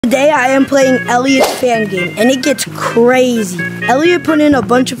Today I am playing Elliot's fan game, and it gets crazy. Elliot put in a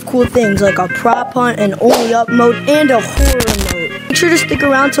bunch of cool things like a prop hunt, an only up mode, and a horror mode. Make sure to stick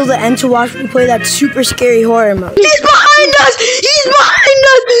around till the end to watch me play that super scary horror mode. He's behind us! He's behind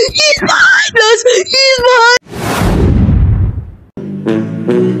us! He's behind us! He's behind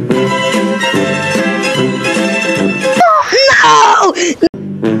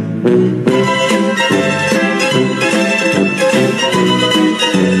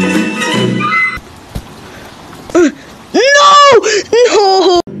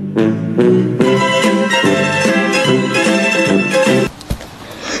No! No!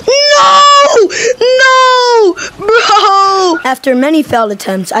 No! Bro! After many failed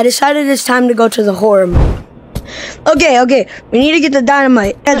attempts, I decided it's time to go to the horror mode. Okay. We need to get the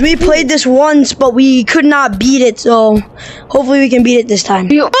dynamite. As we played this once, but we could not beat it, so hopefully we can beat it this time.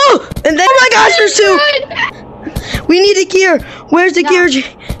 Oh! And then, oh my gosh, there's two! We need a gear. Where's the gear,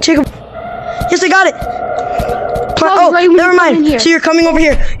 Jacob? Yes, I got it. Oh, never mind. So you're coming over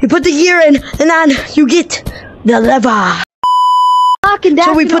here. You put the gear in, and then you get the lever.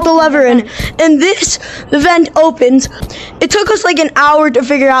 So we put the lever in, and this vent opens. It took us like an hour to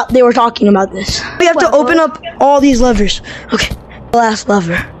figure out they were talking about this. We have to open up all these levers. Okay, last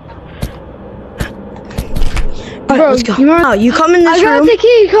lever. All right, let's go. Now, you come in this room. I got the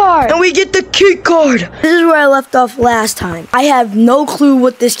key card. And we get the key card. This is where I left off last time. I have no clue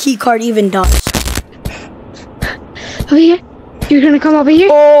what this key card even does. Over here. You're gonna come over here.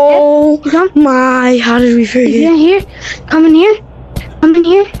 Oh my! How did we forget? You're in here. Come in here. Come in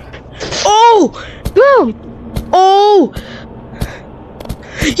here. Oh! Boom! Oh!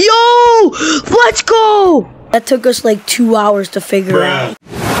 Yo! Let's go! That took us like 2 hours to figure out.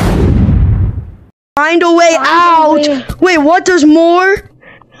 Find a way out! Wait, what? There's more?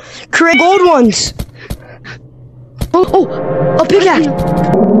 Create gold ones. Oh! A pickaxe!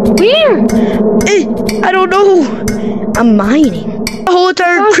 Where? I don't know. I'm mining. A whole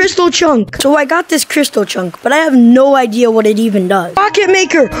entire crystal chunk. So I got this crystal chunk, but I have no idea what it even does. Rocket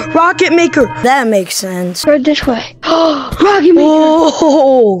maker! Rocket maker! That makes sense. Go this way. Rocket maker!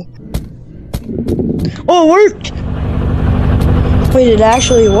 Oh! Oh, it worked! Wait, it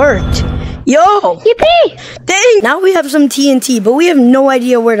actually worked. Yo! Yippee! Dang! Now we have some TNT, but we have no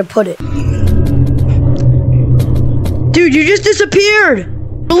idea where to put it. Dude, you just disappeared!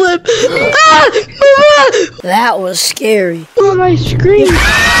 That was scary. Oh, my screen.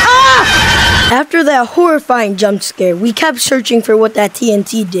 After that horrifying jump scare, we kept searching for what that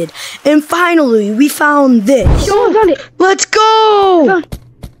TNT did. And finally, we found this. Oh, I found it. Let's go!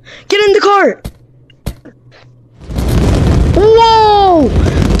 Get in the cart. Whoa!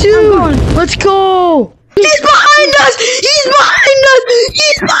 Dude, let's go. He's behind us! He's behind us!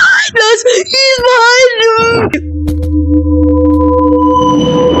 He's behind us! He's behind us!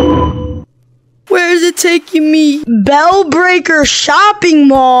 Where is it taking me? Bellbreaker Shopping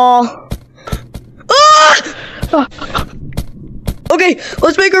Mall. Ah! Okay,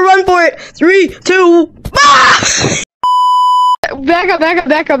 let's make a run for it. 3, 2, ah! Back up. Yo,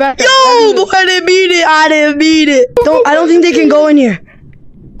 I didn't beat it. I don't think they can go in here.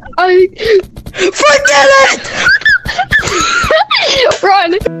 Forget it!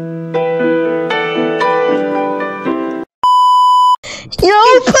 Run! Yo,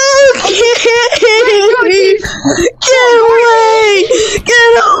 Pooh, get away!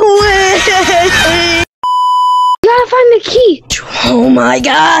 Get away! You gotta find the key. Oh my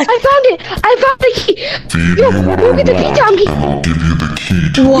god! I found the key. Yo, go get the key, Tommy. I'll give you the key.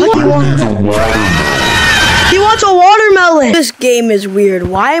 What do you want? He wants a watermelon! This game is weird.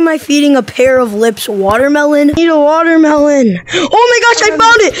 Why am I feeding a pair of lips watermelon? I need a watermelon. Oh my gosh, I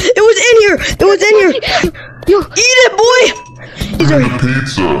found it! It was in here! It was in here! Yo. Eat it, boy!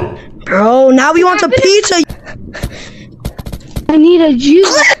 Pizza. Bro, now he wants a pizza! I need a juice.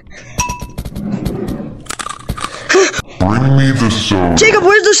 Bring me the soda. Jacob,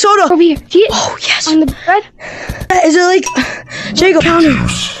 where's the soda? Over here. See it? Oh, yes. On the bread? Is it like... Jacob, found him.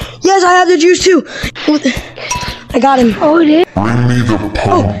 Yes, I have the juice too. I got him. Oh, it is? Bring me the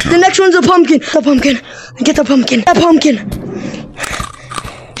pumpkin. Oh, the next one's a pumpkin. The pumpkin. Get the pumpkin. That pumpkin.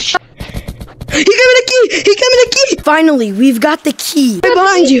 He gave me the key! He gave me the key! Finally, we've got the key. Right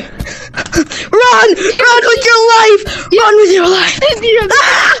behind you. Run! Run with your life! Run with your life!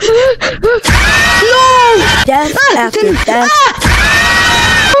 No! Death after death.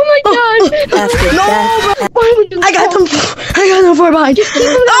 Oh my god! After death. Why would you I got them far behind. Just keep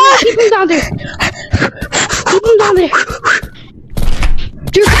them down there. Keep them down there.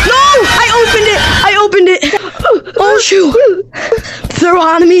 No! I opened it! Oh shoot! They're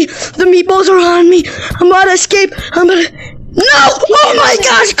on me! The meatballs are on me! I'm about to escape! No! Oh my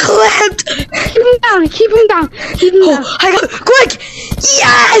gosh, clipped! Keep him down. Keep him down. Keep him down. Oh, I got quick!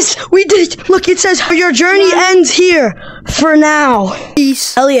 Yes! We did it! Look, it says your journey ends here for now.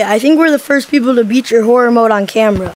 Peace. Elliot, I think we're the first people to beat your horror mode on camera.